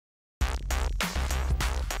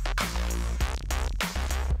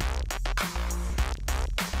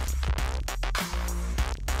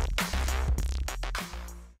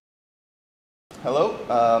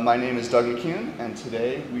Hello, my name is Doug McCune, and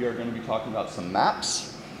today we are going to be talking about some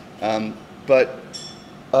maps. Before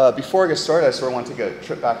I get started, I sort of want to take a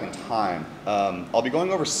trip back in time. I'll be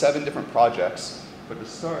going over 7 different projects, but to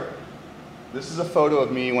start, this is a photo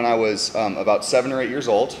of me when I was about 7 or 8 years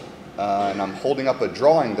old, and I'm holding up a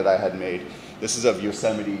drawing that I had made. This is of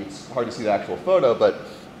Yosemite. It's hard to see the actual photo, but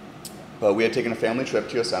we had taken a family trip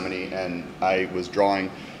to Yosemite, and I was drawing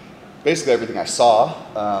basically everything I saw.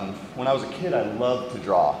 When I was a kid, I loved to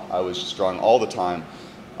draw. I was just drawing all the time.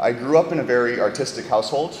 I grew up in a very artistic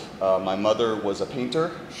household. My mother was a painter.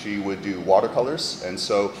 She would do watercolors, and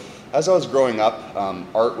so as I was growing up,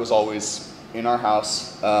 art was always in our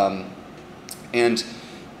house, and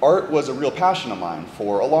art was a real passion of mine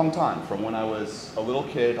for a long time, from when I was a little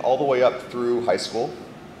kid all the way up through high school.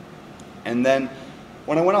 And then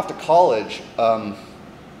when I went off to college,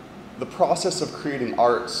 the process of creating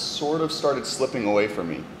art sort of started slipping away from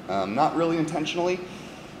me. Not really intentionally,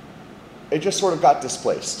 it just sort of got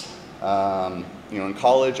displaced. In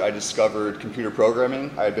college I discovered computer programming.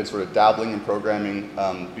 I had been sort of dabbling in programming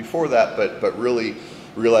before that, but really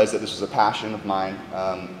realized that this was a passion of mine,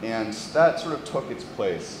 and that sort of took its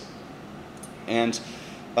place. And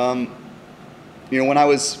back when I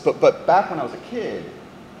was a kid,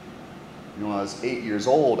 when I was 8 years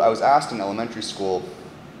old, I was asked in elementary school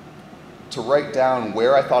to write down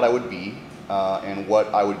where I thought I would be and what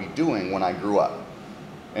I would be doing when I grew up.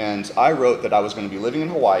 And I wrote that I was going to be living in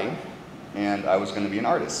Hawaii and I was going to be an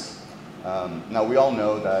artist. Now we all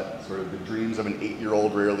know that sort of the dreams of an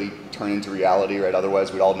 8-year-old rarely turn into reality, right?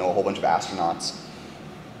 Otherwise we'd all know a whole bunch of astronauts.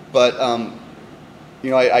 But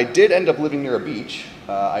I did end up living near a beach.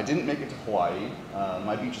 I didn't make it to Hawaii.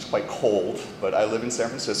 My beach is quite cold, but I live in San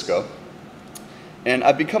Francisco. And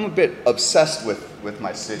I've become a bit obsessed with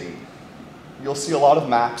my city. You'll see a lot of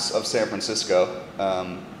maps of San Francisco,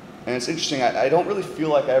 and it's interesting, I don't really feel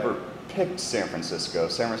like I ever picked San Francisco.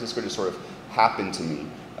 San Francisco just sort of happened to me.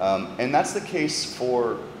 And that's the case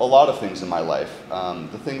for a lot of things in my life.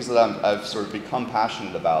 The things that I've sort of become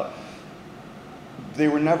passionate about, they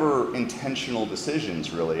were never intentional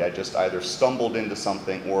decisions, really. I just either stumbled into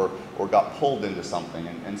something or got pulled into something,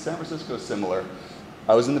 and San Francisco is similar.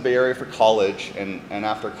 I was in the Bay Area for college, and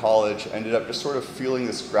after college, ended up just sort of feeling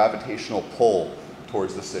this gravitational pull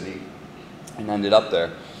towards the city, and ended up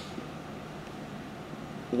there.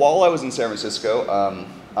 While I was in San Francisco,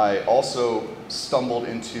 I also stumbled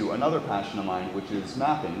into another passion of mine, which is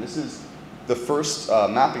mapping. This is the first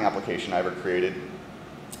mapping application I ever created.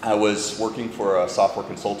 I was working for a software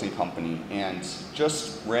consulting company, and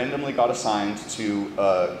just randomly got assigned to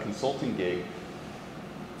a consulting gig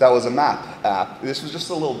that was a map app. This was just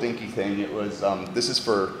a little dinky thing. It was, this is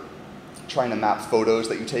for trying to map photos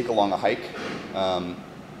that you take along a hike.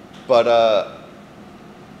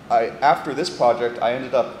 After this project, I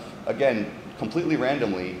ended up, again, completely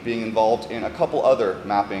randomly, being involved in a couple other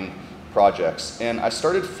mapping projects. And I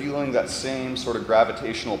started feeling that same sort of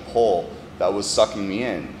gravitational pull that was sucking me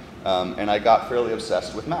in. And I got fairly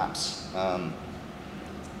obsessed with maps.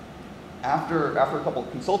 After a couple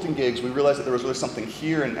of consulting gigs, we realized that there was really something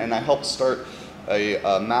here, and I helped start a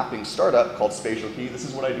mapping startup called Spatial Key. This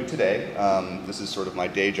is what I do today. This is sort of my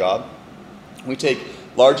day job. We take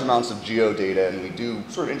large amounts of geodata and we do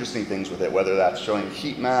sort of interesting things with it, whether that's showing a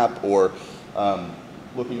heat map or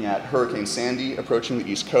looking at Hurricane Sandy approaching the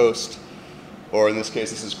East Coast, or in this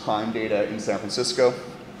case, this is crime data in San Francisco.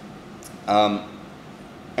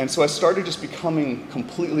 And so I started just becoming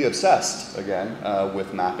completely obsessed again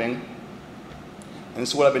with mapping. And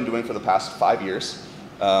this is what I've been doing for the past 5 years.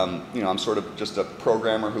 I'm sort of just a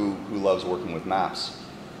programmer who loves working with maps.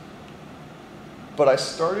 But I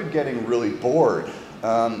started getting really bored,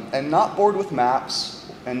 and not bored with maps,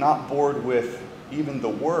 and not bored with even the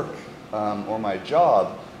work or my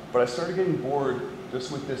job, but I started getting bored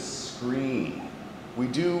just with this screen. We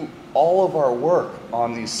do all of our work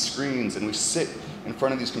on these screens, and we sit in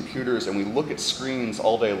front of these computers and we look at screens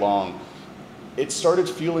all day long. It started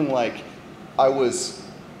feeling like I was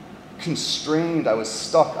constrained, I was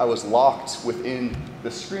stuck, I was locked within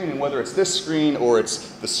the screen, and whether it's this screen or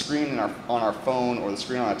it's the screen on our phone or the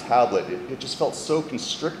screen on a tablet, it just felt so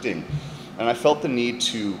constricting, and I felt the need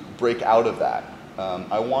to break out of that.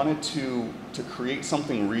 I wanted to create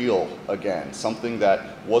something real again, something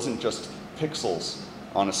that wasn't just pixels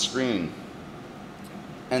on a screen.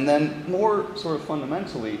 And then more sort of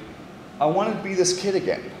fundamentally, I wanted to be this kid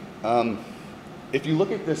again. If you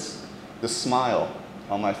look at this smile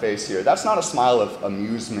on my face here, that's not a smile of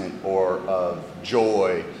amusement or of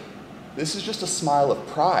joy. This is just a smile of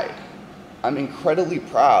pride. I'm incredibly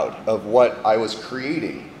proud of what I was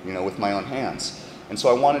creating, with my own hands. And so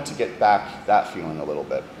I wanted to get back that feeling a little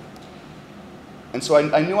bit. And so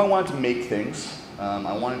I knew I wanted to make things.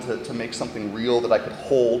 I wanted to make something real that I could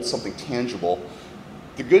hold, something tangible.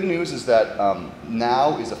 The good news is that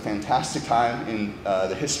now is a fantastic time in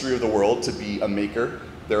the history of the world to be a maker.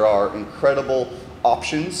 There are incredible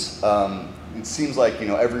options. It seems like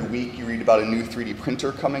every week you read about a new 3D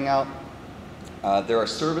printer coming out. There are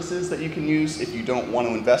services that you can use if you don't want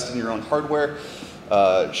to invest in your own hardware.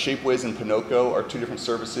 Shapeways and Pinocchio are two different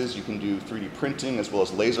services. You can do 3D printing as well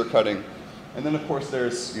as laser cutting. And then of course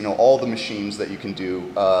there's all the machines that you can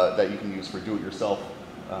do that you can use for do-it-yourself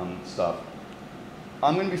stuff.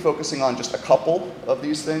 I'm going to be focusing on just a couple of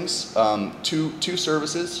these things, two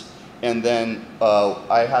services, and then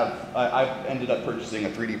I've ended up purchasing a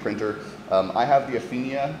 3D printer. I have the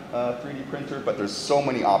Athenia 3D printer, but there's so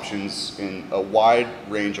many options in a wide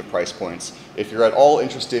range of price points. If you're at all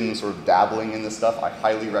interested in sort of dabbling in this stuff, I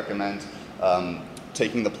highly recommend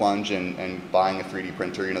taking the plunge and buying a 3D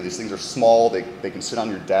printer. These things are small, they can sit on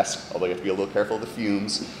your desk, although you have to be a little careful of the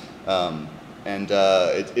fumes.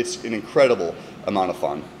 It's an incredible amount of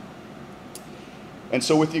fun. And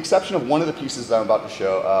so with the exception of one of the pieces that I'm about to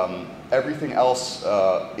show, everything else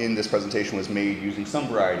in this presentation was made using some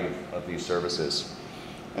variety of these services.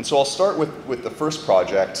 And so I'll start with the first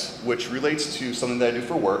project, which relates to something that I do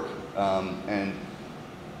for work. And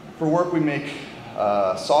for work, we make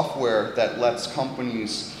software that lets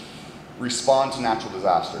companies respond to natural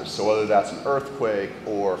disasters. So whether that's an earthquake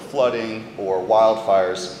or flooding or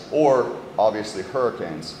wildfires or obviously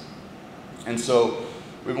hurricanes. And so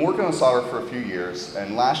we've been working on software for a few years,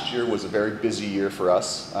 and last year was a very busy year for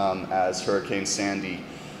us as Hurricane Sandy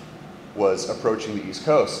was approaching the East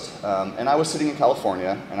Coast. And I was sitting in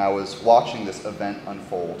California and I was watching this event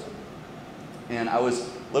unfold. And I was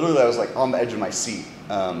like on the edge of my seat.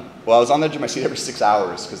 Well, I was on the edge of my seat every 6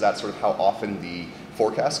 hours because that's sort of how often the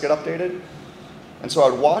forecasts get updated. And so I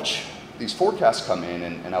would watch these forecasts come in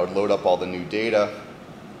and I would load up all the new data.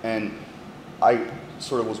 And I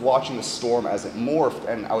sort of was watching the storm as it morphed,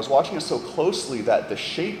 and I was watching it so closely that the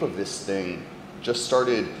shape of this thing just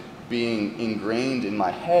started being ingrained in my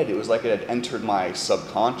head. It was like it had entered my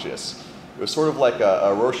subconscious. It was sort of like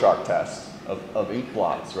a Rorschach test of ink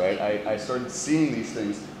blots, right? I started seeing these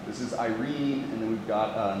things. This is Irene, and then we've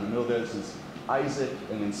got in the middle there, this is Isaac,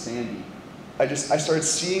 and then Sandy. I started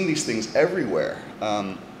seeing these things everywhere.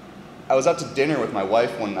 I was out to dinner with my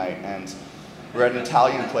wife one night, and we're at an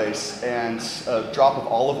Italian place, and a drop of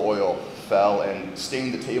olive oil fell and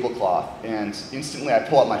stained the tablecloth, and instantly I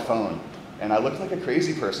pull out my phone, and I looked like a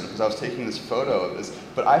crazy person because I was taking this photo of this,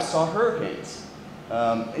 but I saw hurricanes.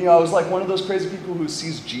 I was like one of those crazy people who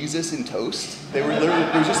sees Jesus in toast. They were literally,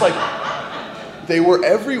 it was just like, they were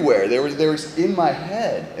everywhere. They were in my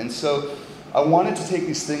head, and so I wanted to take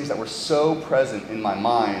these things that were so present in my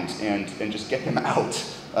mind and just get them out.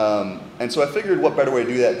 And so I figured what better way to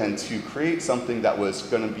do that than to create something that was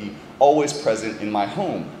going to be always present in my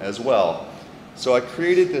home as well. So I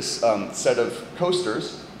created this set of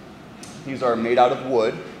coasters. These are made out of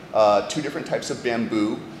wood, two different types of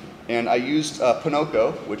bamboo, and I used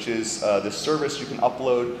Pinocchio, which is this service you can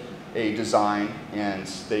upload a design and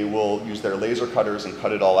they will use their laser cutters and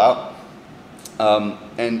cut it all out.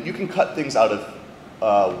 And you can cut things out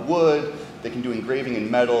of wood. They can do engraving in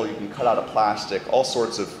metal, you can cut out of plastic, all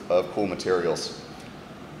sorts of cool materials.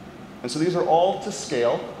 And so these are all to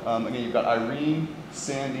scale. Again, you've got Irene,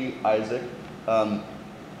 Sandy, Isaac.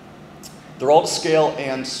 They're all to scale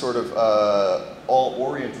and sort of all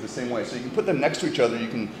oriented the same way. So you can put them next to each other, you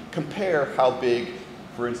can compare how big,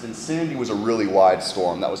 for instance, Sandy was a really wide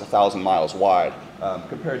storm, that was 1,000 miles wide,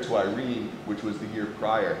 compared to Irene, which was the year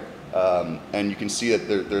prior. And you can see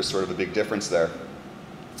that there's sort of a big difference there.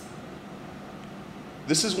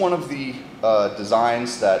 This is one of the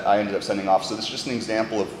designs that I ended up sending off. So this is just an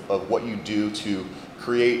example of what you do to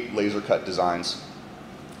create laser cut designs.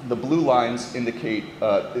 The blue lines indicate,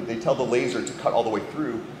 they tell the laser to cut all the way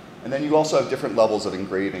through. And then you also have different levels of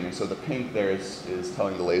engraving. And so the pink there is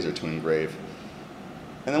telling the laser to engrave.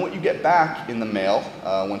 And then what you get back in the mail,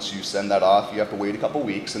 once you send that off, you have to wait a couple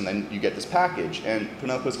weeks and then you get this package. And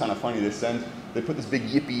Pinocchio's kind of funny, they put this big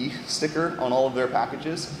yippee sticker on all of their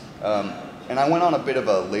packages. And I went on a bit of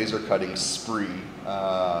a laser cutting spree.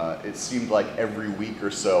 It seemed like every week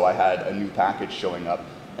or so I had a new package showing up.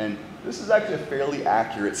 And this is actually a fairly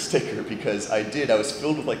accurate sticker because I was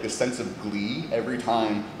filled with like this sense of glee every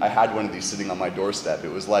time I had one of these sitting on my doorstep. It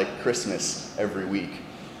was like Christmas every week.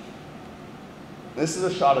 This is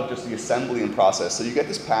a shot of just the assembly and process. So you get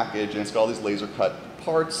this package and it's got all these laser cut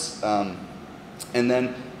parts. And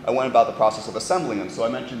then I went about the process of assembling them. So I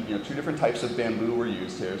mentioned, you know, 2 different types of bamboo were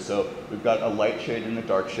used here. So we've got a light shade and a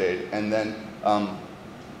dark shade, and then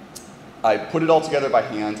I put it all together by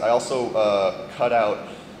hand. I also cut out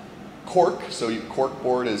cork. So cork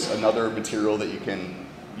board is another material that you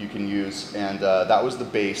can use, and that was the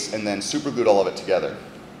base, and then super glued all of it together.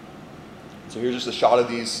 So here's just a shot of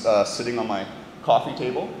these sitting on my coffee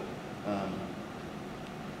table.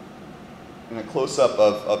 And a close-up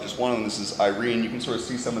of just one of them. This is Irene. You can sort of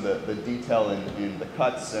see some of the detail in the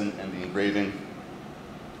cuts and the engraving.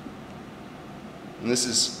 And this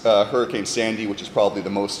is Hurricane Sandy, which is probably the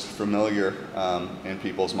most familiar in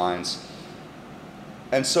people's minds.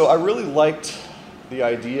 And so I really liked the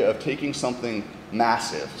idea of taking something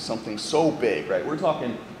massive, something so big, right? We're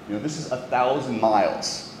talking, you know, this is 1,000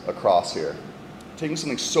 miles across here. Taking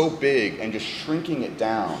something so big and just shrinking it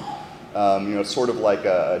down. You know, it's sort of like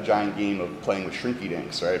a giant game of playing with shrinky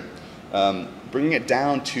dinks, right? Bringing it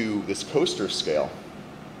down to this coaster scale.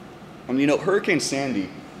 And you know, Hurricane Sandy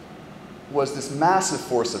was this massive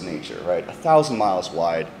force of nature, right? 1,000 miles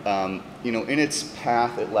wide. You know, in its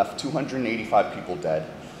path, it left 285 people dead.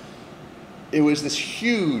 It was this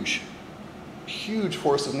huge, huge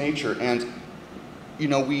force of nature, and you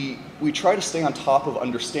know, we try to stay on top of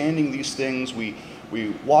understanding these things. We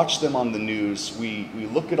watch them on the news, we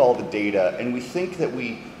look at all the data, and we think that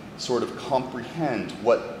we sort of comprehend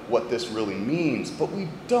what this really means, but we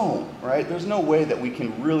don't, right? There's no way that we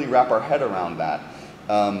can really wrap our head around that.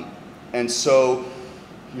 And so,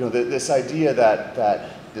 you know, this idea that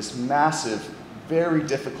this massive, very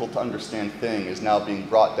difficult to understand thing is now being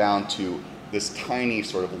brought down to this tiny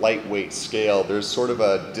sort of lightweight scale, there's sort of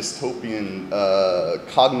a dystopian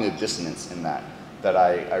cognitive dissonance in that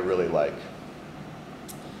I really like.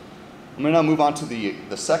 I'm going to now move on to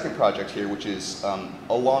the second project here, which is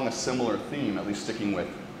along a similar theme, at least sticking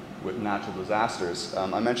with natural disasters.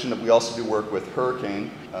 I mentioned that we also do work with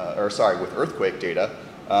with earthquake data.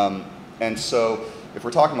 And so if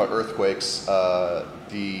we're talking about earthquakes,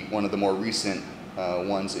 one of the more recent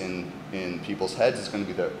ones in people's heads is going to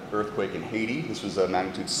be the earthquake in Haiti. This was a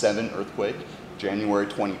magnitude 7 earthquake, January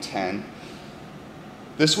 2010.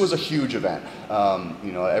 This was a huge event.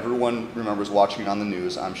 You know, everyone remembers watching it on the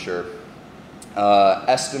news, I'm sure.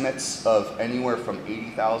 Estimates of anywhere from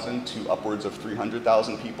 80,000 to upwards of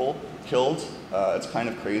 300,000 people killed. It's kind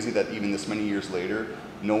of crazy that even this many years later,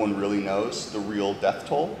 no one really knows the real death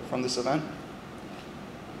toll from this event.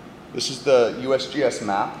 This is the USGS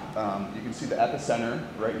map. You can see the epicenter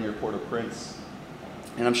right near Port-au-Prince.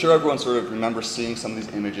 And I'm sure everyone sort of remembers seeing some of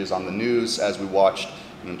these images on the news as we watched,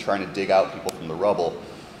 you know, trying to dig out people from the rubble.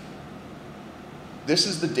 This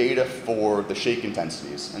is the data for the shake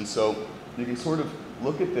intensities. And so you can sort of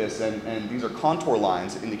look at this, and these are contour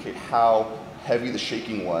lines that indicate how heavy the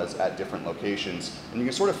shaking was at different locations. And you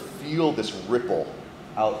can sort of feel this ripple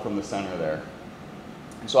out from the center there.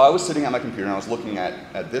 And so I was sitting at my computer and I was looking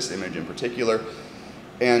at this image in particular,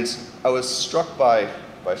 and I was struck by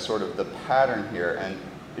sort of the pattern here. And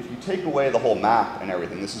if you take away the whole map and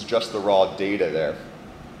everything, this is just the raw data there.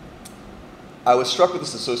 I was struck with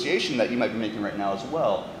this association that you might be making right now as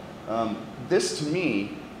well. This to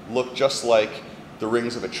me looked just like the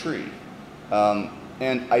rings of a tree.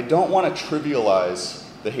 And I don't want to trivialize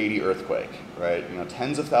the Haiti earthquake, right? You know,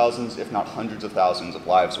 tens of thousands, if not hundreds of thousands of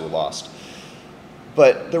lives were lost.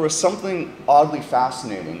 But there was something oddly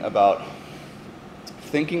fascinating about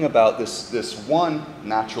thinking about this one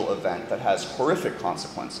natural event that has horrific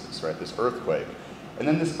consequences, right? This earthquake. And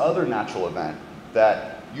then this other natural event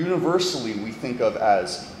that universally we think of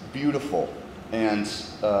as beautiful and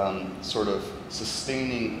sort of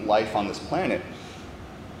sustaining life on this planet.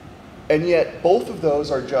 And yet both of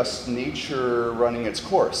those are just nature running its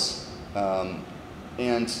course.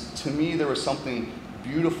 And to me, there was something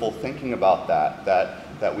beautiful thinking about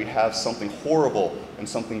that we have something horrible and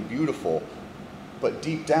something beautiful, but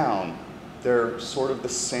deep down, they're sort of the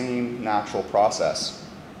same natural process.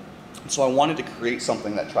 So I wanted to create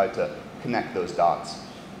something that tried to connect those dots.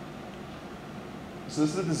 So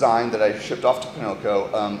this is the design that I shipped off to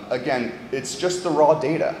Pinocchio. Again, it's just the raw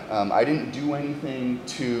data. I didn't do anything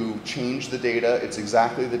to change the data. It's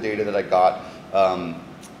exactly the data that I got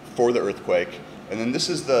for the earthquake. And then this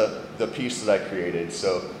is the piece that I created.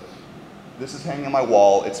 So this is hanging on my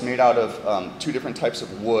wall. It's made out of 2 different types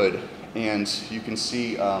of wood. And you can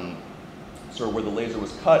see sort of where the laser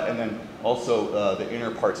was cut, and then also the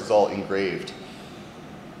inner parts is all engraved.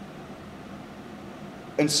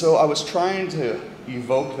 And so I was trying to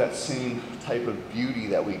evoke that same type of beauty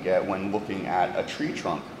that we get when looking at a tree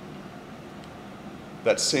trunk.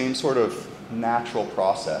 That same sort of natural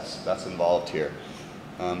process that's involved here.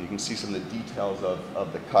 You can see some of the details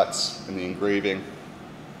of the cuts and the engraving.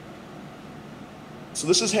 So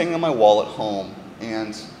this is hanging on my wall at home,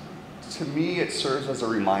 and to me it serves as a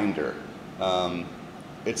reminder.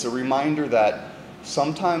 It's a reminder that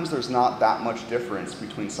sometimes there's not that much difference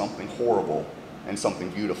between something horrible and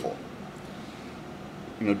something beautiful.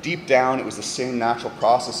 You know, deep down it was the same natural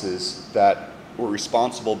processes that were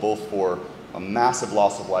responsible both for a massive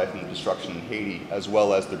loss of life and the destruction in Haiti, as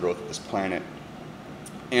well as the growth of this planet.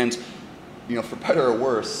 And, you know, for better or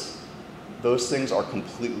worse, those things are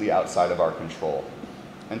completely outside of our control.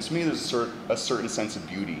 And to me, there's a certain sense of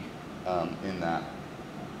beauty in that.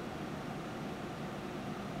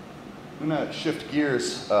 I'm going to shift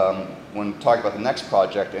gears when talking about the next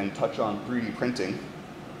project and touch on 3D printing.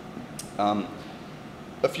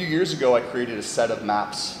 A few years ago, I created a set of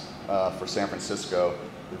maps for San Francisco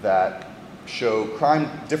that show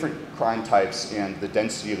different crime types and the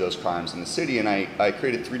density of those crimes in the city, and I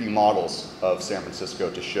created 3D models of San Francisco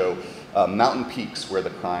to show mountain peaks where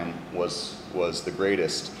the crime was the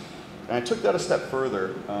greatest. And I took that a step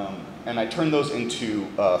further, and I turned those into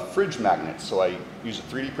fridge magnets. So I use a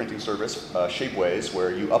 3D printing service, Shapeways,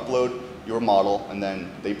 where you upload your model and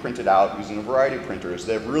then they print it out using a variety of printers.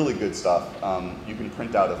 They have really good stuff. You can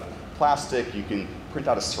print out of plastic, you can print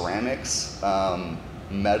out of ceramics,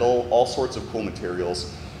 metal, all sorts of cool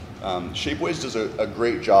materials. Shapeways does a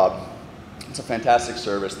great job. It's a fantastic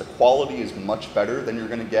service. The quality is much better than you're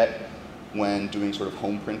going to get when doing sort of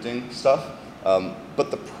home printing stuff.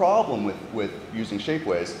 But the problem with using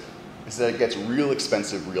Shapeways is that it gets real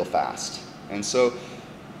expensive real fast. And so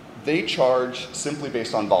they charge simply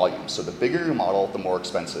based on volume. So the bigger your model, the more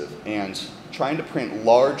expensive. And trying to print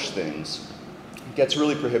large things gets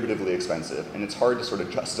really prohibitively expensive. And it's hard to sort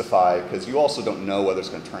of justify because you also don't know whether it's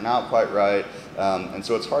going to turn out quite right. And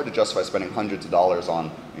so it's hard to justify spending hundreds of dollars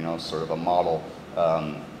on, you know, sort of a model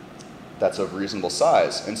that's of reasonable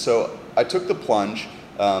size. And so I took the plunge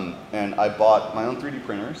and I bought my own 3D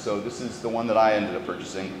printer. So this is the one that I ended up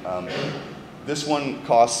purchasing. This one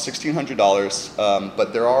costs $1,600,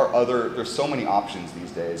 but there's so many options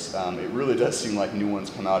these days. It really does seem like new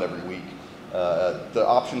ones come out every week. The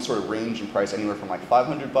options sort of range in price anywhere from like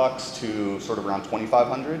 $500 to sort of around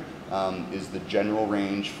 $2,500 is the general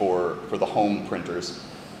range for the home printers.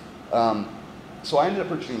 So I ended up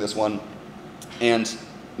purchasing this one, and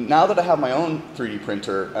now that I have my own 3D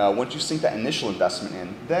printer, once you sink that initial investment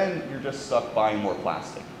in, then you're just stuck buying more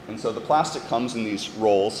plastic. And so the plastic comes in these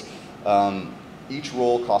rolls. Each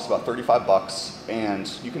roll costs about 35 bucks,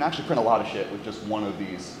 and you can actually print a lot of shit with just one of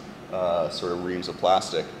these sort of reams of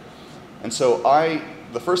plastic. And so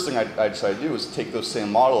the first thing I decided to do was take those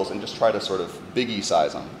same models and just try to sort of biggie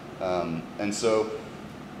size them. And so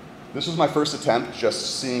this was my first attempt,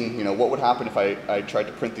 just seeing, you know, what would happen if I tried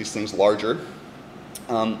to print these things larger.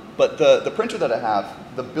 But the printer that I have,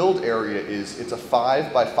 the build area it's a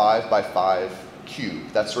 5 by 5 by 5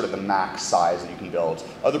 cube. That's sort of the max size that you can build.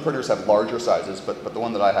 Other printers have larger sizes, but the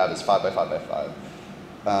one that I have is 5 by 5 by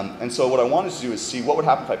 5. And so what I wanted to do is see what would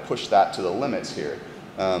happen if I pushed that to the limits here.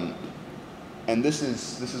 And this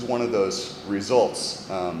is one of those results.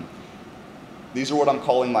 These are what I'm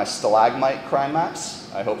calling my stalagmite crime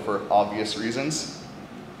maps, I hope for obvious reasons.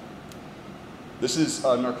 This is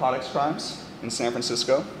narcotics crimes in San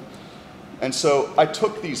Francisco. And so I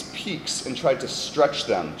took these peaks and tried to stretch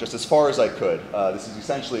them just as far as I could. This is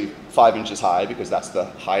essentially 5 inches high because that's the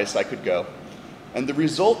highest I could go. And the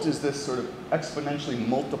result is this sort of exponentially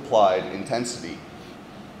multiplied intensity.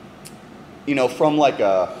 You know, from like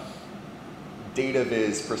a data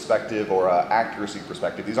viz perspective or an accuracy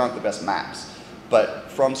perspective, these aren't the best maps. But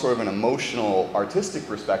from sort of an emotional, artistic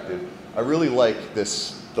perspective, I really like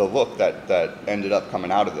the look that ended up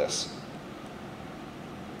coming out of this.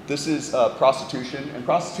 This is prostitution, and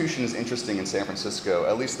prostitution is interesting in San Francisco,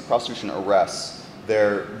 at least the prostitution arrests.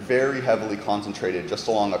 They're very heavily concentrated just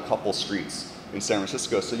along a couple streets in San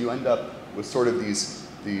Francisco, so you end up with sort of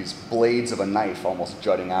these blades of a knife almost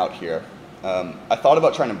jutting out here. I thought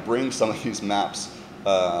about trying to bring some of these maps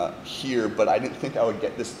here, but I didn't think I would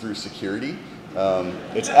get this through security.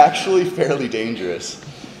 It's actually fairly dangerous.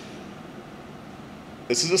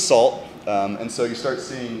 This is assault, and so you start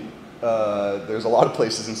seeing there's a lot of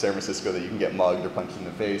places in San Francisco that you can get mugged or punched in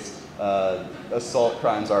the face. Assault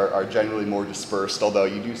crimes are generally more dispersed, although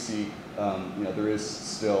you do see, you know, there is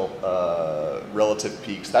still relative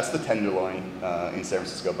peaks. That's the Tenderloin in San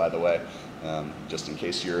Francisco, by the way. Just in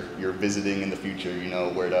case you're visiting in the future, you know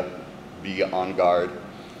where to be on guard.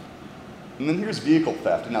 And then here's vehicle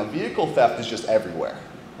theft. Now, vehicle theft is just everywhere,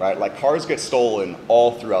 right? Like, cars get stolen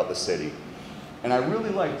all throughout the city. And I really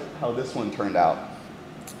liked how this one turned out.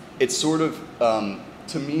 It's sort of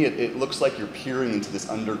to me, it looks like you're peering into this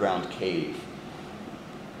underground cave.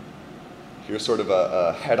 Here's sort of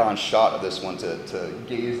a head-on shot of this one to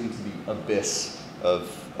gaze into the abyss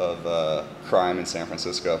of crime in San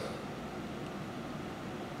Francisco.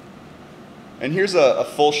 And here's a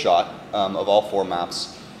full shot of all 4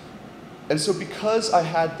 maps. And so because I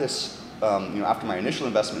had this, after my initial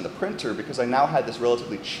investment in the printer, because I now had this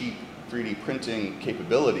relatively cheap 3D printing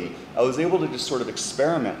capability, I was able to just sort of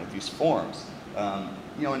experiment with these forms.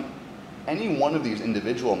 And any one of these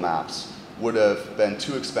individual maps would have been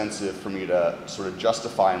too expensive for me to sort of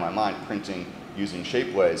justify in my mind printing using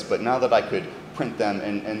Shapeways. But now that I could print them,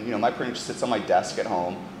 and my printer sits on my desk at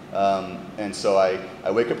home, and so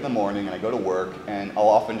I wake up in the morning and I go to work, and I'll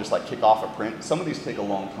often just like kick off a print. Some of these take a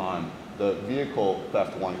long time. The vehicle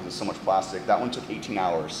theft one, because it's so much plastic, that one took 18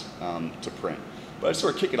 hours to print. But I just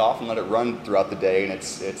sort of kick it off and let it run throughout the day, and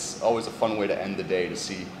it's always a fun way to end the day to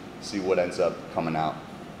see what ends up coming out.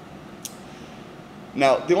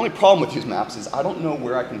 Now, the only problem with these maps is I don't know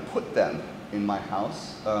where I can put them in my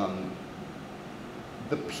house.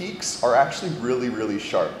 The peaks are actually really, really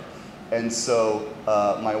sharp. And so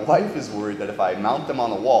my wife is worried that if I mount them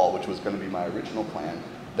on a wall, which was going to be my original plan,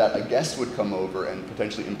 that a guest would come over and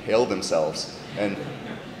potentially impale themselves. And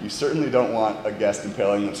you certainly don't want a guest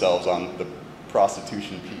impaling themselves on the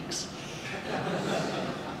prostitution peaks.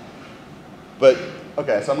 But,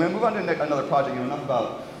 okay, so I'm going to move on to another project. Enough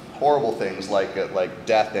about horrible things like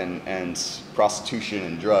death and prostitution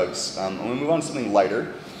and drugs. I'm going to move on to something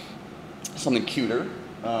lighter, something cuter.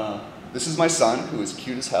 This is my son, who is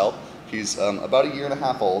cute as hell. He's about 1.5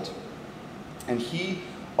 years old, and he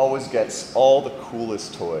always gets all the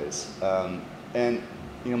coolest toys. And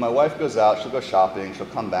my wife goes out, she'll go shopping, she'll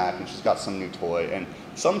come back, and she's got some new toy. And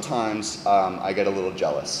sometimes I get a little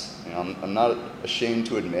jealous. I'm not ashamed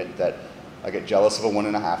to admit that I get jealous of a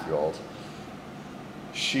 1.5-year-old.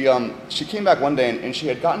 She came back one day and she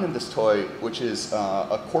had gotten him this toy, which is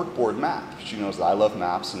a corkboard map. She knows that I love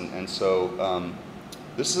maps, and so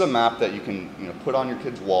this is a map that you can put on your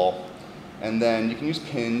kid's wall, and then you can use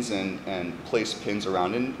pins and place pins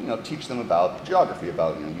around and teach them about geography,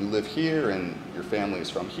 about you live here and your family is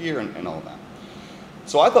from here and all that.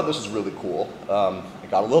 So I thought this was really cool. I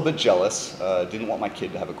got a little bit jealous. Didn't want my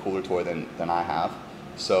kid to have a cooler toy than I have.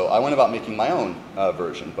 So I went about making my own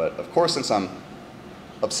version. But of course, since I'm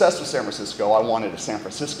obsessed with San Francisco, I wanted a San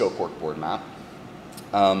Francisco corkboard map.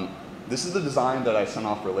 This is the design that I sent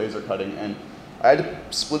off for laser cutting, and I had to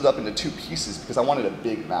split it up into 2 pieces because I wanted a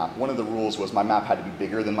big map. One of the rules was my map had to be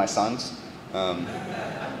bigger than my son's. And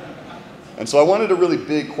so I wanted a really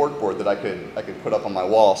big corkboard that I could put up on my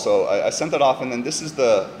wall. So I sent that off, and then this is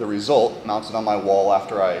the result mounted on my wall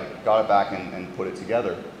after I got it back and put it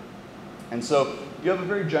together. And so you have a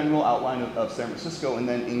very general outline of San Francisco, and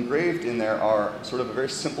then engraved in there are sort of a very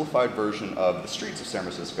simplified version of the streets of San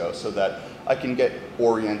Francisco, so that I can get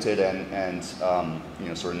oriented and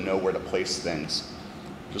sort of know where to place things.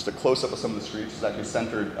 Just a close-up of some of the streets is actually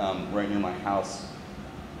centered right near my house.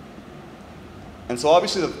 And so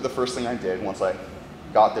obviously the first thing I did once I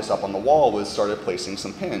got this up on the wall was started placing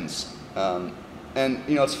some pins. And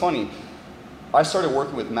it's funny, I started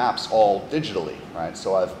working with maps all digitally, right?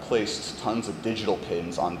 So I've placed tons of digital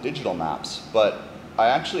pins on digital maps, but I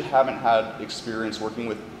actually haven't had experience working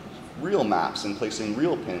with real maps and placing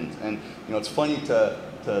real pins. And it's funny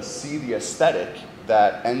to see the aesthetic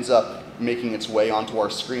that ends up making its way onto our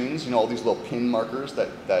screens, all these little pin markers that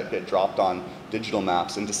get dropped on digital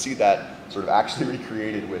maps, and to see that sort of actually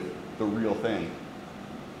recreated with the real thing.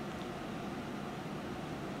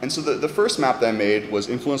 And so the first map that I made was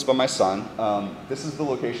influenced by my son. This is the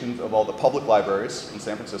locations of all the public libraries in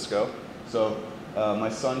San Francisco. So my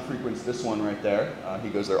son frequents this one right there. He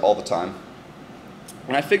goes there all the time.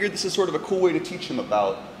 And I figured this is sort of a cool way to teach him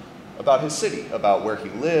about his city, about where he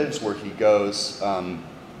lives, where he goes.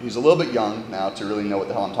 He's a little bit young now to really know what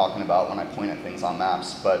the hell I'm talking about when I point at things on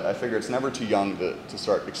maps, but I figure it's never too young to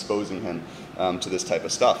start exposing him to this type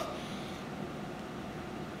of stuff.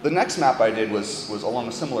 The next map I did was along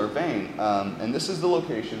a similar vein, and this is the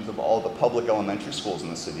locations of all the public elementary schools in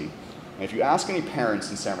the city. And if you ask any parents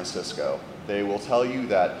in San Francisco, they will tell you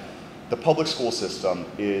that the public school system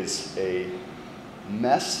is a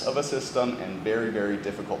mess of a system and very, very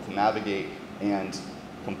difficult to navigate and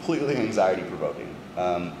completely anxiety-provoking.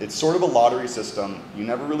 It's sort of a lottery system. You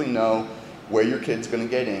never really know where your kid's going to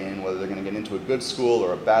get in, whether they're going to get into a good school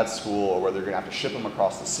or a bad school, or whether you're going to have to ship them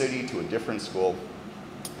across the city to a different school.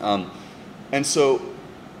 And so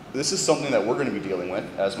this is something that we're going to be dealing with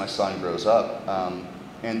as my son grows up.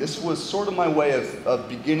 And this was sort of my way of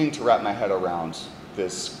beginning to wrap my head around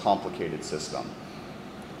this complicated system.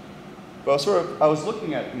 But I was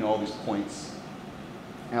looking at all these points,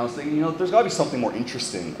 and I was thinking, there's got to be something more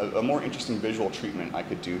interesting, a more interesting visual treatment I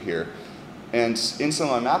could do here. And in some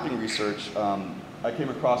of my mapping research, I came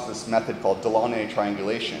across this method called Delaunay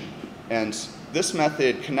triangulation. And this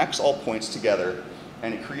method connects all points together,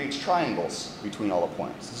 and it creates triangles between all the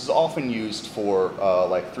points. This is often used for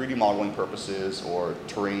like 3D modeling purposes or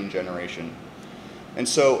terrain generation. And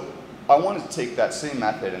so I wanted to take that same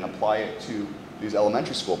method and apply it to these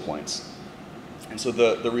elementary school points. And so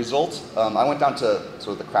the result, I went down to sort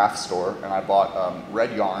of the craft store and I bought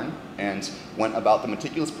red yarn and went about the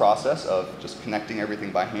meticulous process of just connecting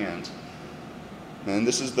everything by hand. And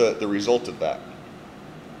this is the result of that.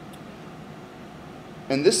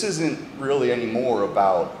 And this isn't really any more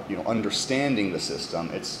about understanding the system.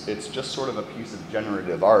 It's just sort of a piece of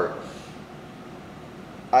generative art.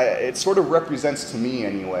 It sort of represents to me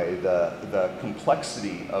anyway the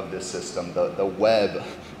complexity of this system, the web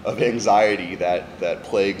of anxiety that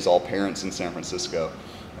plagues all parents in San Francisco.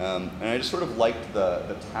 And I just sort of liked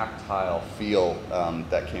the tactile feel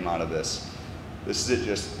that came out of this. This is it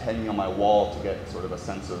just hanging on my wall to get sort of a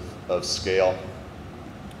sense of scale.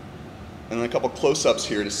 And then a couple close-ups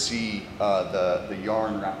here to see the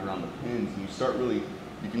yarn wrapped around the pins. And you start really,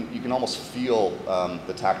 you can almost feel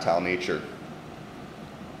the tactile nature.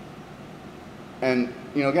 And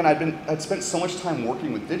again, I'd spent so much time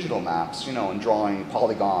working with digital maps, and drawing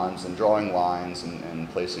polygons and drawing lines and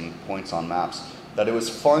placing points on maps, that it was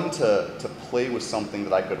fun to play with something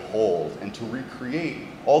that I could hold and to recreate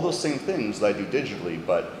all those same things that I do digitally,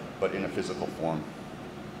 but in a physical form.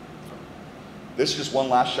 This is just one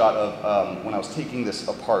last shot of when I was taking this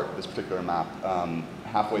apart, this particular map.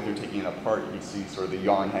 Halfway through taking it apart, you can see sort of the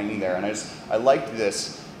yarn hanging there, and I liked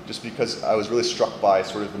this just because I was really struck by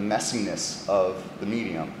sort of the messiness of the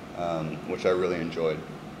medium, which I really enjoyed.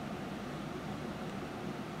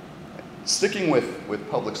 Sticking with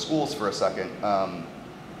public schools for a second,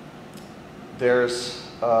 there's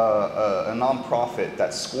a nonprofit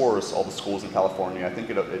that scores all the schools in California. I think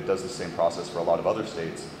it does the same process for a lot of other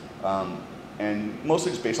states. And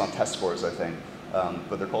mostly just based on test scores, I think.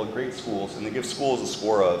 But they're called Great Schools, and they give schools a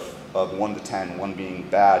score of 1 to 10, 1 being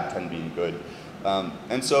bad, 10 being good.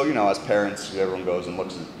 And so, as parents, everyone goes and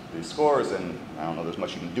looks at these scores, and I don't know there's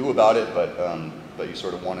much you can do about it, but you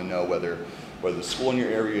sort of want to know whether the school in your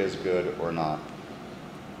area is good or not.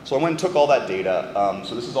 So I went and took all that data.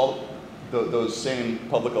 So this is all those same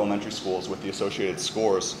public elementary schools with the associated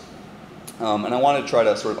scores. And I wanted to try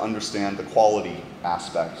to sort of understand the quality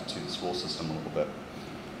aspect to the school system a little bit.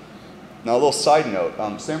 Now, a little side note,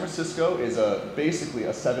 San Francisco is basically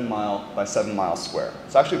a 7-mile by 7-mile square.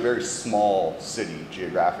 It's actually a very small city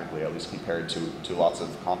geographically, at least compared to lots of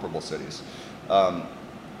comparable cities.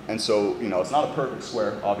 And so, it's not a perfect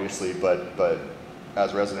square, obviously, but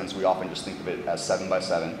as residents, we often just think of it as 7 by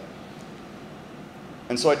 7.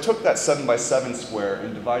 And so I took that 7 by 7 square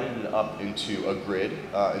and divided it up into a grid.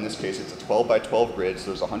 In this case, it's a 12 by 12 grid, so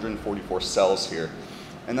there's 144 cells here.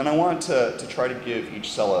 And then I wanted to try to give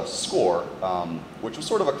each cell a score, which was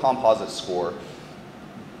sort of a composite score.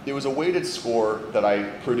 It was a weighted score that I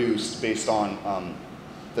produced based on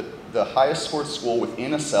the highest scored school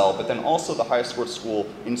within a cell, but then also the highest scored school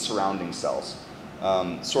in surrounding cells.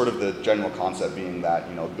 Sort of the general concept being that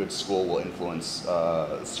a good school will influence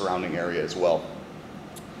the surrounding area as well.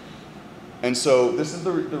 And so this is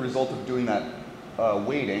the result of doing that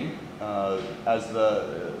weighting. As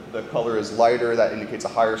the color is lighter, that indicates a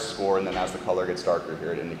higher score, and then as the color gets darker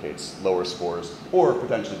here, it indicates lower scores, or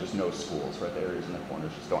potentially just no schools, right? The areas in the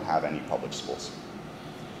corners just don't have any public schools.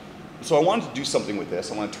 So I wanted to do something with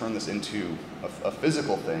this. I want to turn this into a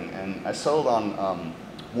physical thing, and I settled on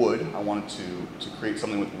wood. I wanted to create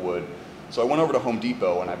something with wood. So I went over to Home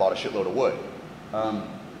Depot and I bought a shitload of wood.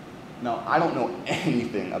 Now, I don't know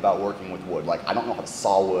anything about working with wood. Like, I don't know how to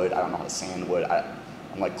saw wood. I don't know how to sand wood.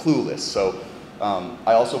 I'm like clueless. So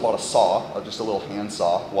I also bought a saw, just a little hand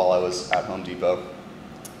saw, while I was at Home Depot.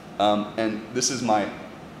 And this is my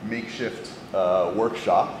makeshift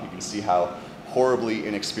workshop. You can see how horribly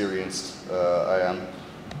inexperienced I am.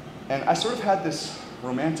 And I sort of had this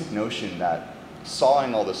romantic notion that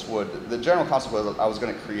sawing all this wood, the general concept was I was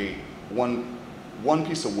going to create one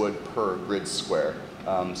piece of wood per grid square.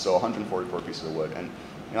 So 144 pieces of wood. And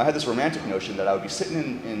I had this romantic notion that I would be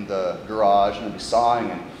sitting in the garage and I'd be sawing,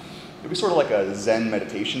 and it'd be sort of like a Zen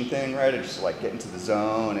meditation thing, right? I'd just like get into the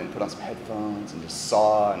zone and put on some headphones and just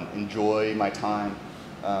saw and enjoy my time.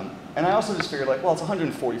 And I also just figured, like, well, it's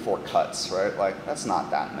 144 cuts, right? Like, that's not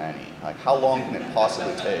that many. Like, how long can it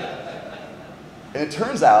possibly take? And it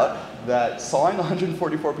turns out that sawing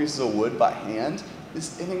 144 pieces of wood by hand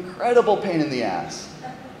is an incredible pain in the ass.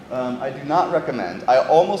 I do not recommend. I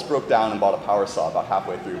almost broke down and bought a power saw about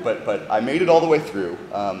halfway through, but I made it all the way through.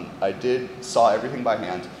 I did saw everything by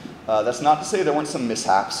hand. That's not to say there weren't some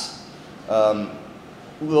mishaps.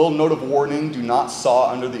 Little note of warning, do not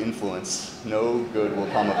saw under the influence. No good will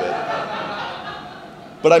come of it.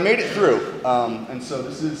 But I made it through. And so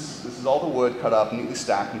this is all the wood cut up, neatly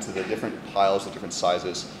stacked into the different piles of different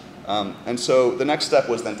sizes. And so the next step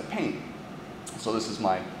was then to paint. So this is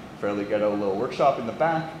my fairly ghetto little workshop in the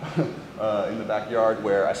back, in the backyard,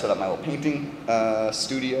 where I set up my little painting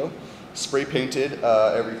studio, spray painted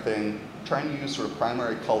everything, trying to use sort of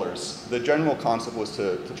primary colors. The general concept was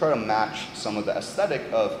to try to match some of the aesthetic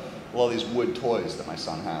of a lot of these wood toys that my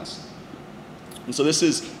son has. And so this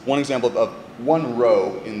is one example of one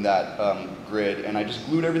row in that grid, and I just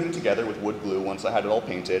glued everything together with wood glue once I had it all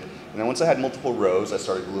painted. And then once I had multiple rows, I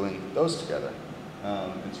started gluing those together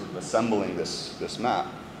and sort of assembling this map.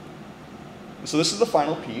 So this is the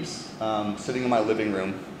final piece, sitting in my living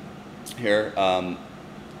room here.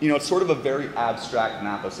 You know, it's sort of a very abstract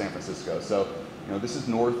map of San Francisco. So, you know, this is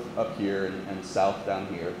north up here and south down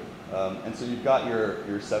here. And so you've got your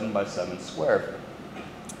 7x7 square.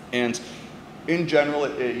 And in general,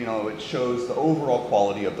 it shows the overall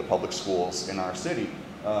quality of the public schools in our city.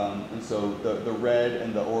 And so the red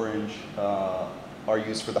and the orange are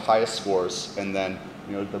used for the highest scores, and then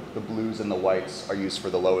the blues and the whites are used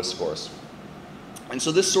for the lowest scores. And so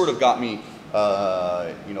this sort of got me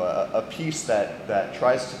a piece that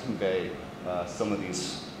tries to convey some of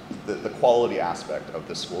these, the quality aspect of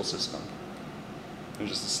the school system. There's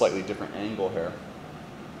just a slightly different angle here.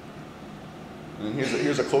 And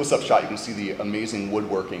here's a close-up shot. You can see the amazing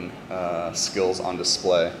woodworking skills on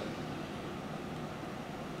display.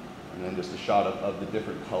 And then just a shot of the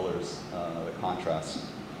different colors, the contrast.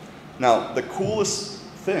 Now, the coolest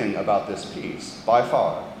thing about this piece, by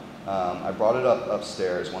far, I brought it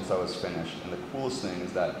upstairs once I was finished, and the coolest thing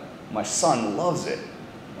is that my son loves it.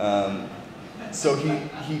 So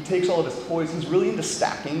he takes all of his toys. He's really into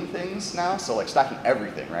stacking things now, so like stacking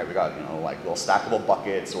everything, right? We got like little stackable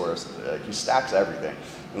buckets, or he stacks everything.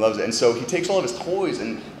 He loves it, and so he takes all of his toys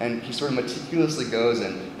and he sort of meticulously goes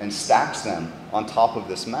and stacks them on top of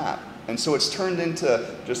this map. And so it's turned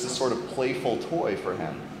into just this sort of playful toy for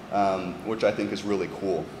him, which I think is really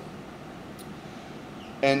cool.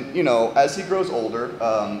 And as he grows older,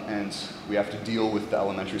 and we have to deal with the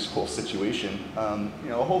elementary school situation,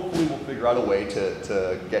 hopefully we'll figure out a way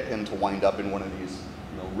to get him to wind up in one of these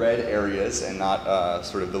red areas and not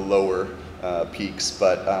sort of the lower peaks,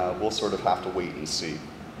 but we'll sort of have to wait and see.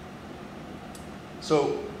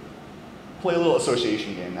 So, play a little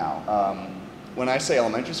association game now. When I say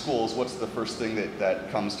elementary schools, what's the first thing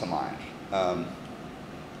that comes to mind?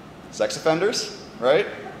 Sex offenders, right?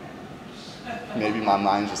 Maybe my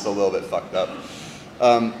mind's just a little bit fucked up.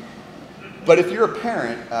 But if you're a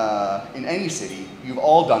parent in any city, you've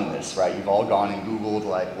all done this, right? You've all gone and Googled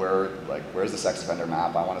where's the sex offender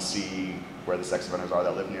map? I want to see where the sex offenders are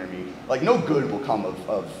that live near me. Like, no good will come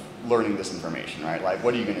of learning this information, right? Like,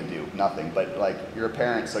 what are you going to do? Nothing. But like, you're a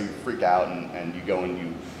parent, so you freak out and you go and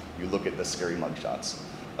you look at the scary mugshots.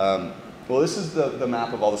 Well, this is the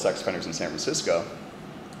map of all the sex offenders in San Francisco,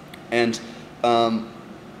 and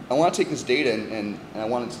I want to take this data and I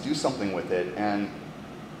wanted to do something with it. And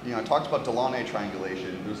I talked about Delaunay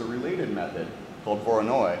triangulation. There's a related method called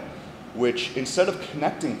Voronoi, which instead of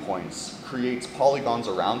connecting points, creates polygons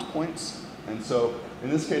around points. And so in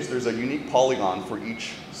this case, there's a unique polygon for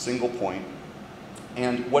each single point.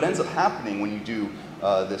 And what ends up happening when you do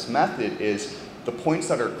this method is the points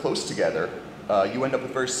that are close together, you end up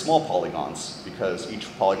with very small polygons because each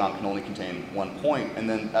polygon can only contain one point. And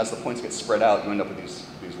then as the points get spread out, you end up with these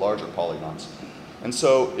larger polygons. And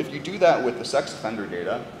so if you do that with the sex offender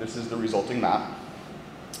data, this is the resulting map.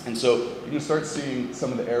 And so you can start seeing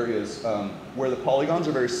some of the areas where the polygons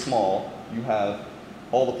are very small, you have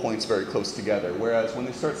all the points very close together. Whereas when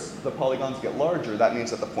the polygons get larger, that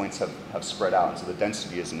means that the points have spread out, and so the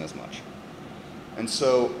density isn't as much. And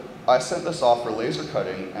so I sent this off for laser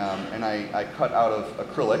cutting, and I cut out of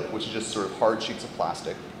acrylic, which is just sort of hard sheets of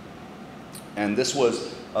plastic. And this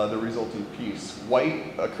was the resulting piece.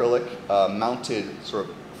 White acrylic mounted, sort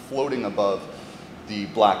of floating above the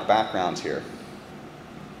black background here.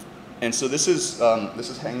 And so this is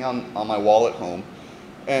hanging on my wall at home.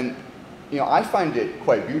 And I find it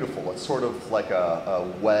quite beautiful. It's sort of like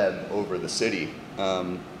a web over the city.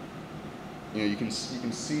 You can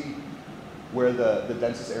see where the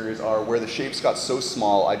densest areas are. Where the shapes got so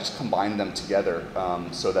small, I just combined them together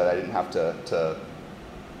so that I didn't have to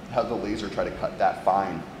have the laser try to cut that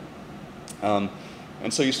fine. And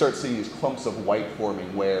so you start seeing these clumps of white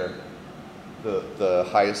forming where the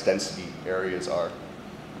highest density areas are.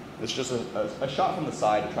 It's just a shot from the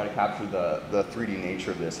side to try to capture the 3D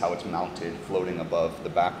nature of this, how it's mounted, floating above the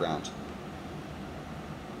background.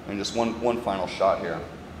 And just one final shot here.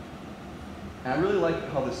 And I really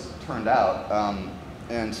like how this turned out.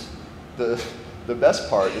 And the best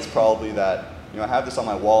part is probably that, I have this on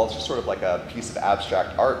my wall. It's just sort of like a piece of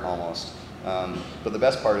abstract art almost. But the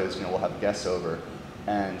best part is, we'll have guests over,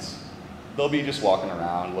 and they'll be just walking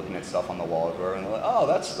around, looking at stuff on the wall, and they're like, "Oh,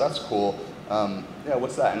 that's cool. Yeah,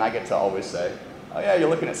 what's that?" And I get to always say, "Oh yeah, you're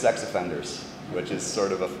looking at sex offenders," which is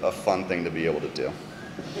sort of a fun thing to be able to do.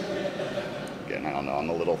 Again, I don't know, I'm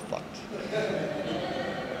a little fucked.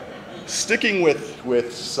 Sticking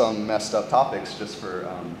with some messed up topics just for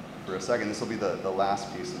a second, this will be the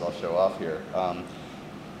last pieces I'll show off here.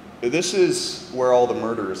 This is where all the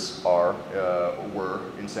murders were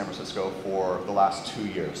in San Francisco for the last 2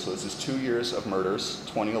 years. So this is 2 years of murders,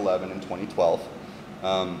 2011 and 2012.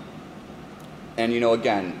 And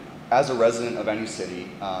again, as a resident of any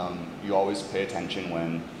city, you always pay attention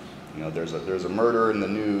when there's a murder in the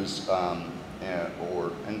news,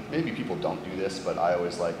 and maybe people don't do this, but I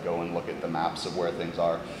always like go and look at the maps of where things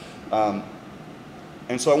are.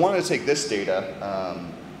 And so I wanted to take this data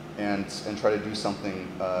and try to do something,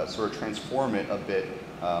 sort of transform it a bit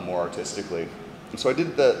more artistically. And so I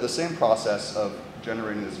did the same process of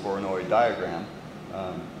generating this Voronoi diagram.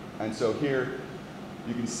 And so here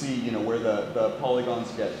you can see where the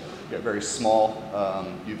polygons get very small.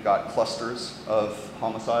 You've got clusters of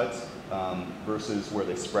homicides versus where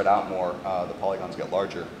they spread out more, the polygons get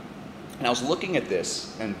larger. And I was looking at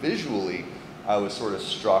this, and visually I was sort of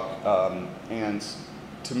struck, and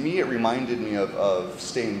to me it reminded me of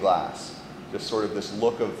stained glass, just sort of this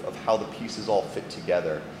look of how the pieces all fit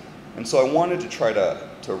together. And so I wanted to try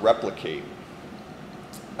to replicate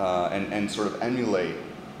and sort of emulate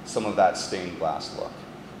some of that stained glass look.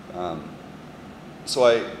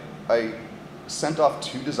 So I sent off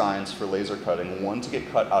 2 designs for laser cutting, one to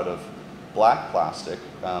get cut out of black plastic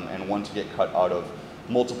and one to get cut out of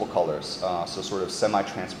multiple colors, so sort of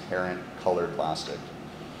semi-transparent colored plastic.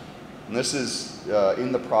 And this is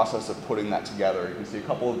in the process of putting that together. You can see a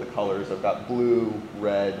couple of the colors. I've got blue,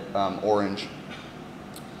 red, orange.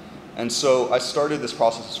 And so I started this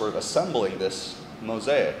process of sort of assembling this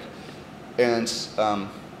mosaic. And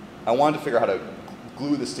I wanted to figure out how to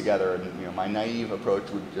glue this together. And my naive approach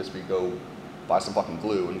would just be go buy some fucking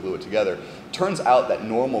glue and glue it together. Turns out that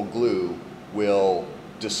normal glue will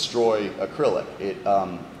destroy acrylic. It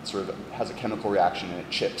sort of has a chemical reaction and it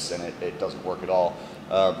chips and it doesn't work at all.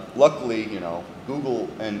 Luckily, Google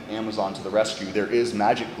and Amazon to the rescue. There is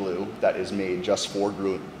magic glue that is made just for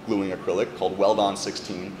gluing acrylic called Weld-On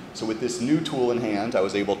 16. So with this new tool in hand, I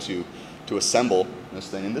was able to assemble this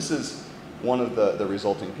thing. And this is one of the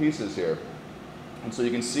resulting pieces here. And so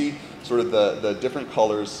you can see sort of the different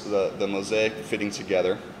colors, the mosaic fitting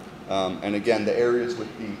together. And again, the areas with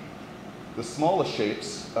the smallest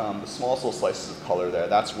shapes, the smallest little slices of color there,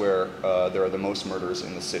 that's where there are the most murders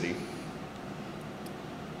in the city.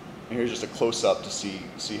 And here's just a close-up to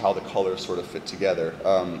see how the colors sort of fit together.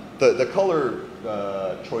 The color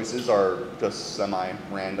choices are just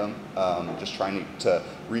semi-random, just trying to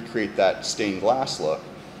recreate that stained glass look.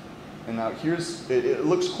 And now it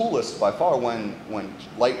looks coolest by far when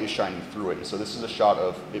light is shining through it. And so this is a shot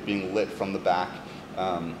of it being lit from the back,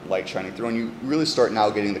 light shining through, and you really start now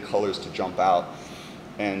getting the colors to jump out,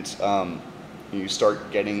 and you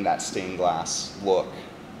start getting that stained glass look.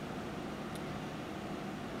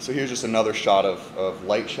 So here's just another shot of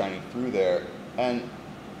light shining through there. And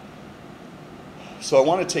so I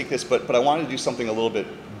want to take this, but I wanted to do something a little bit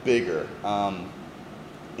bigger.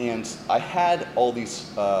 And I had all these,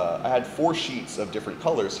 I had 4 sheets of different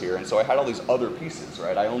colors here, and so I had all these other pieces,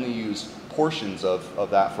 right? I only used portions of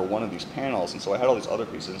that for one of these panels, and so I had all these other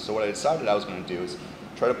pieces. And so what I decided I was going to do is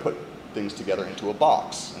try to put things together into a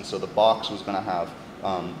box. And so the box was going to have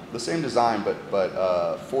the same design,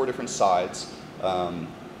 but 4 different sides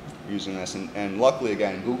using this. And luckily,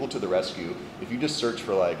 again, Google to the rescue. If you just search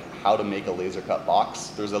for like how to make a laser cut box,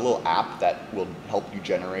 there's a little app that will help you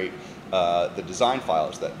generate the design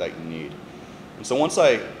files that you need. And so once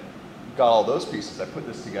I got all those pieces, I put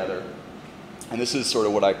this together, and this is sort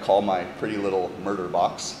of what I call my pretty little murder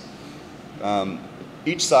box.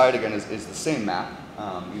 Each side, again, is the same map,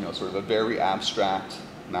 sort of a very abstract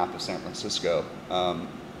map of San Francisco,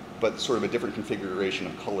 but sort of a different configuration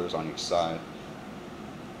of colors on each side.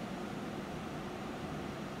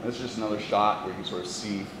 And this is just another shot where you can sort of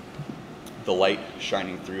see the light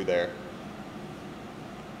shining through there.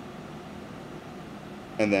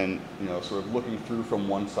 And then, sort of looking through from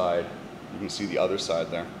one side, you can see the other side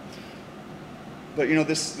there. But you know,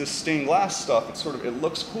 this stained glass stuff, it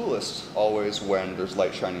looks coolest always when there's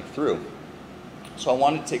light shining through. So I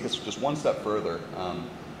wanted to take this just one step further.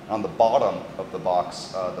 On the bottom of the box,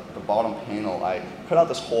 the bottom panel, I cut out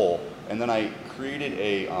this hole, and then I created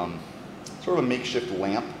a sort of a makeshift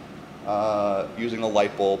lamp using a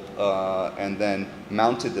light bulb, and then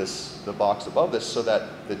mounted the box above this so that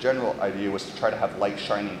the general idea was to try to have light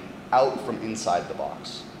shining out from inside the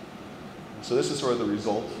box. So this is sort of the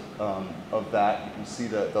result of that. You can see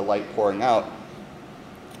the light pouring out,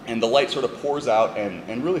 and the light sort of pours out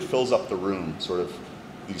and really fills up the room. Sort of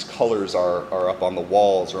these colors are up on the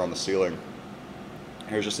walls or on the ceiling.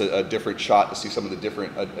 Here's just a different shot to see some of the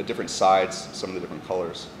different sides, some of the different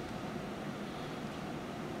colors.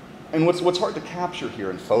 And what's hard to capture here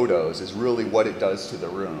in photos is really what it does to the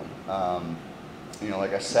room. You know,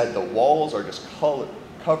 like I said, the walls are just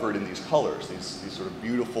covered in these colors, these sort of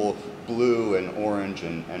beautiful blue and orange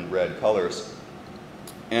and red colors.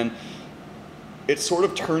 And it sort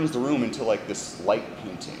of turns the room into like this light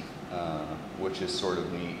painting, which is sort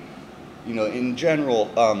of neat. You know, in general,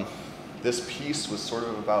 this piece was sort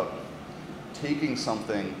of about taking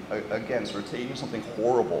something, again, sort of taking something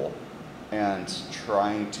horrible and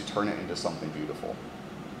trying to turn it into something beautiful.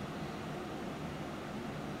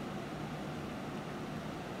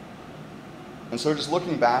 And so just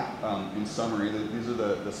looking back, in summary, these are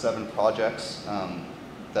the 7 projects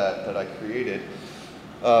that I created.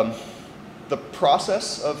 The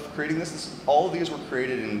process of creating all of these were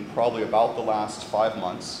created in probably about the last 5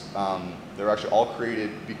 months. They were actually all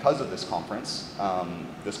created because of this conference.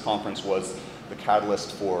 This conference was the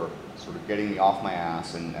catalyst for sort of getting me off my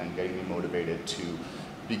ass and getting me motivated to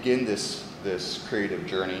begin this creative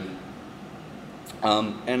journey.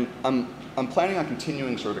 And I'm planning on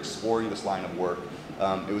continuing sort of exploring this line of work.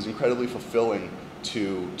 It was incredibly fulfilling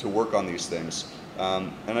to work on these things.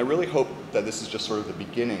 And I really hope that this is just sort of the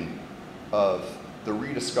beginning of the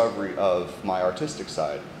rediscovery of my artistic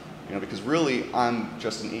side. You know, because really I'm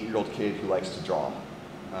just an 8-year-old kid who likes to draw.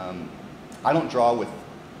 I don't draw with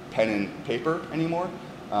pen and paper anymore.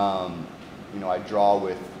 You know, I draw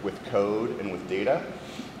with code and with data,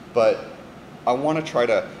 but I want to try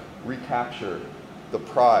to recapture the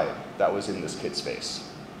pride that was in this kid's face.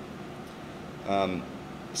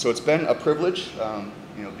 So it's been a privilege,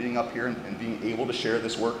 you know, being up here and being able to share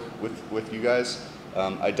this work with you guys.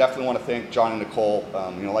 I definitely want to thank John and Nicole.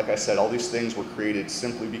 You know, like I said, all these things were created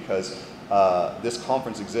simply because this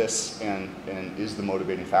conference exists and is the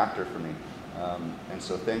motivating factor for me. And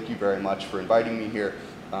so thank you very much for inviting me here.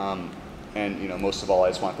 And you know, most of all, I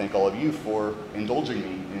just want to thank all of you for indulging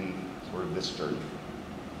me in sort of this journey.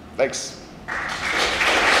 Thanks.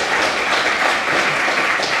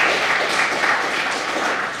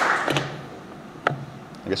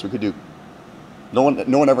 I guess we could do. No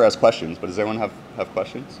one ever has questions, but does anyone have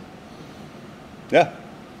questions? Yeah. Have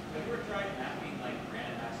you ever tried mapping like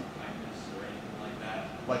random acts of kindness or anything like that?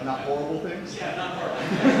 Like not horrible things? Yeah, not horrible.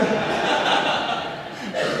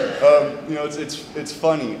 You know, it's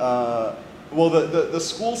funny. Well, the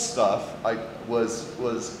school stuff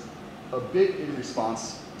was a bit in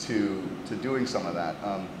response to doing some of that.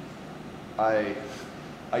 I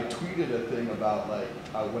tweeted a thing about like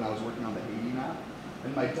when I was working on the Haiti map,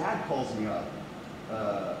 and my dad calls me up.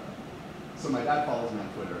 So my dad follows me on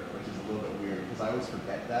Twitter, which is a little bit weird because I always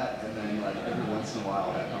forget that, and then like every once in a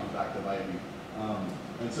while that comes back to bite me.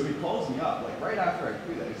 And so he calls me up like right after I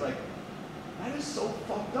tweet that. He's like, "That is so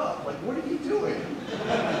fucked up. Like, what are you doing?"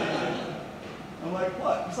 I'm like,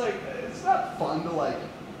 "What?" He's like, "It's not fun to like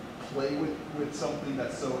play with something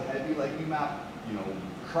that's so heavy. Like you map, you know,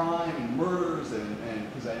 crime and murders and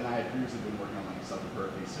because I had previously been working on like stuff with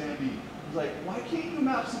Hurricane Sandy." He's like, "Why can't you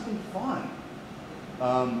map something fun?"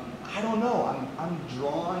 I don't know. I'm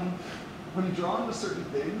drawn to certain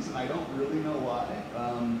things, and I don't really know why.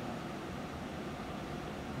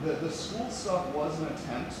 The school stuff was an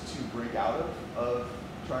attempt to break out of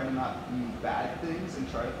trying to not do bad things and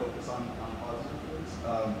try to focus on positive things.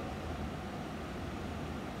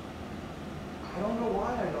 I don't know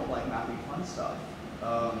why I don't like mapping fun stuff.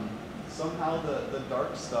 Somehow the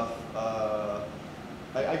dark stuff.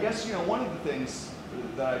 I guess, you know, one of the things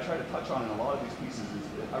that I try to touch on in a lot of these pieces is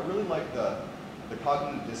I really like the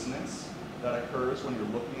cognitive dissonance that occurs when you're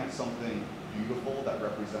looking at something beautiful that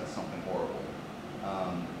represents something horrible.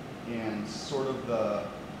 And sort of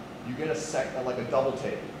you get like a double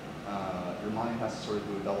take. Your mind has to sort of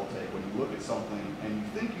do a double take when you look at something and you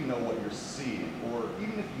think you know what you're seeing, or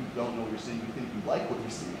even if you don't know what you're seeing, you think you like what you're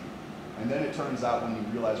seeing. And then it turns out when you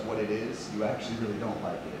realize what it is, you actually really don't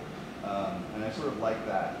like it. And I sort of like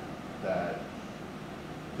that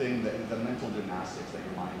thing, that the mental gymnastics that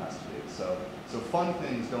your mind has to do. So fun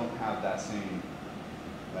things don't have that same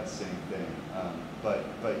thing. But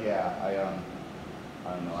yeah, I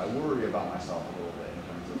don't know. I worry about myself a little bit in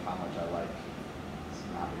terms of how much I like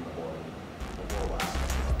mapping the horizon.